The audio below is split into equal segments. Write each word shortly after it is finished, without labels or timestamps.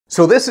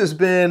So this has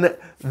been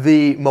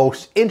the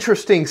most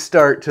interesting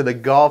start to the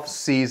golf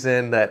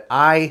season that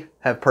I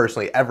have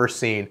personally ever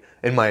seen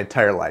in my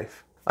entire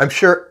life. I'm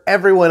sure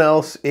everyone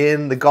else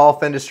in the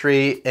golf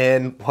industry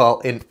and, well,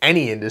 in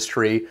any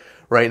industry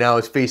right now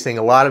is facing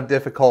a lot of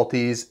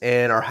difficulties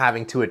and are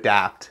having to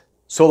adapt.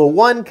 So the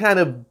one kind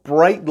of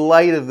bright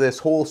light of this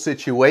whole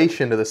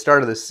situation to the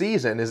start of the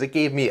season is it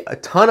gave me a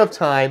ton of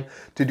time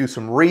to do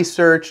some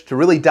research, to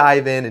really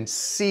dive in and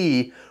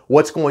see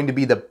what's going to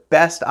be the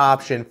best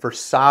option for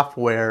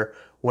software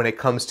when it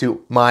comes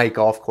to my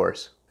golf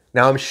course.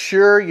 Now, I'm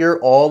sure you're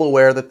all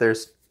aware that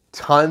there's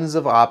tons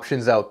of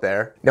options out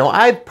there. Now,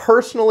 I've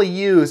personally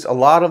used a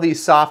lot of these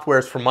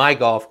softwares for my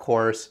golf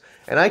course,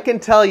 and I can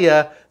tell you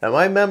that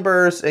my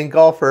members and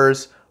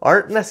golfers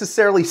aren't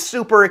necessarily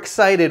super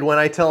excited when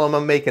I tell them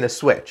I'm making a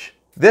switch.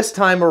 This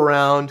time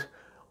around,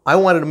 I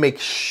wanted to make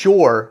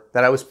sure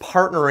that I was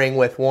partnering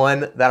with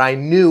one that I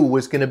knew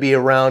was going to be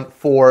around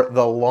for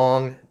the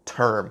long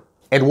term.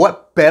 And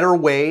what better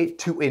way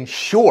to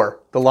ensure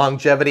the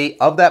longevity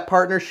of that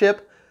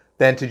partnership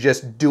than to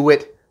just do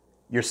it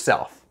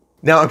yourself?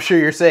 Now, I'm sure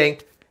you're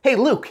saying, hey,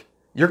 Luke,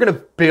 you're going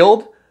to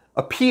build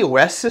a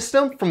POS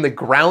system from the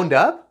ground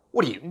up?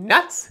 What are you,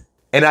 nuts?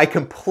 And I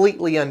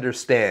completely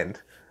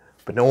understand.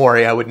 But don't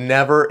worry, I would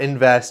never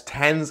invest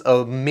tens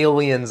of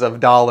millions of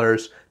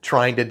dollars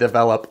trying to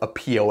develop a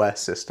POS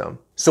system.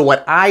 So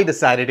what I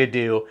decided to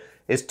do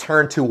is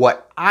turn to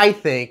what I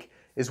think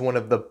is one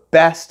of the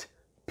best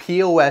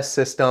POS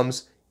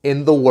systems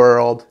in the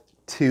world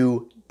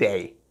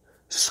today.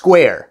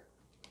 Square.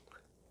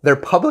 They're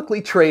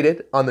publicly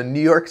traded on the New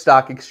York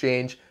Stock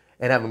Exchange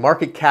and have a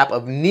market cap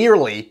of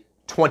nearly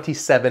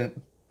 $27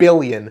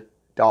 billion.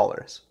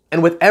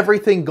 And with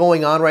everything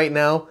going on right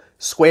now,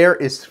 Square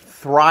is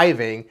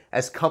thriving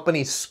as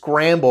companies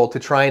scramble to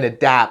try and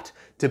adapt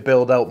to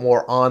build out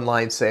more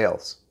online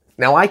sales.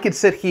 Now, I could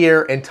sit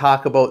here and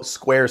talk about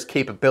Square's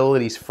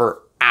capabilities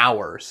for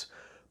hours,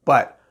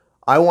 but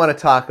I want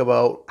to talk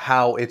about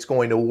how it's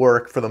going to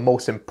work for the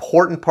most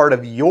important part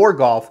of your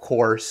golf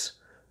course,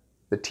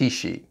 the tee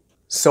sheet.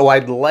 So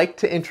I'd like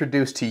to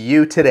introduce to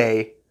you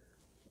today,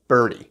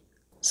 Birrdi.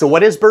 So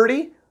what is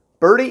Birrdi?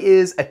 Birrdi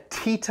is a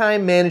tee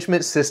time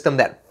management system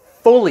that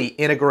fully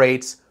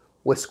integrates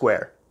with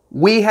Square.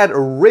 We had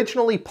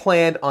originally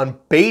planned on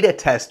beta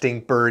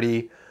testing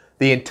Birrdi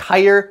the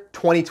entire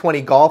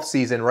 2020 golf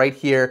season right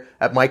here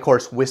at my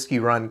course, Whiskey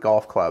Run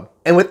Golf Club.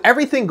 And with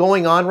everything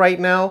going on right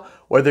now,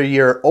 whether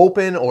you're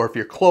open or if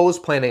you're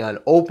closed, planning on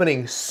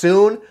opening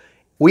soon,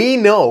 we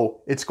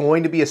know it's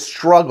going to be a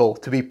struggle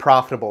to be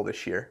profitable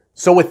this year.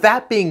 So with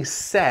that being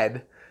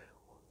said,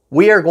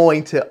 we are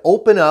going to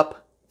open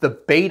up the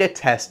beta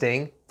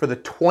testing for the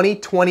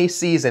 2020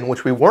 season,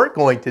 which we weren't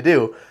going to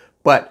do,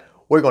 but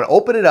we're going to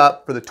open it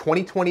up for the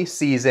 2020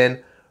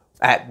 season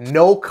at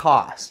no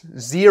cost,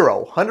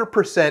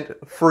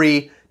 100%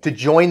 free to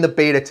join the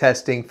beta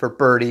testing for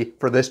Birrdi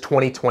for this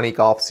 2020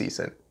 golf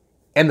season.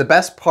 And the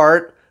best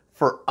part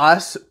for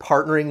us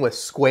partnering with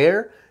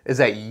Square is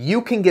that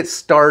you can get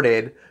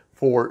started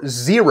for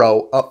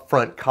zero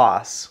upfront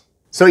costs.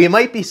 So you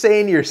might be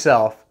saying to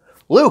yourself,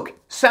 Luke,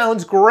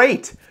 sounds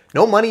great.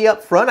 No money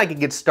up front, I can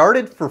get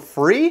started for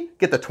free?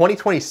 Get the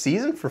 2020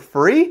 season for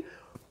free?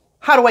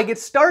 How do I get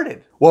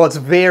started? Well, it's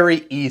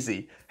very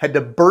easy. Head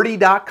to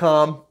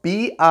birrdi.com,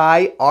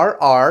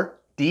 birrdi.com.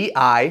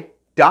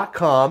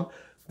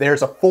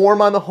 There's a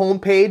form on the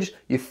homepage.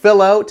 You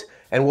fill out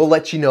and we'll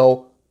let you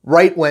know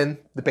right when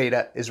the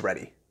beta is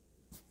ready.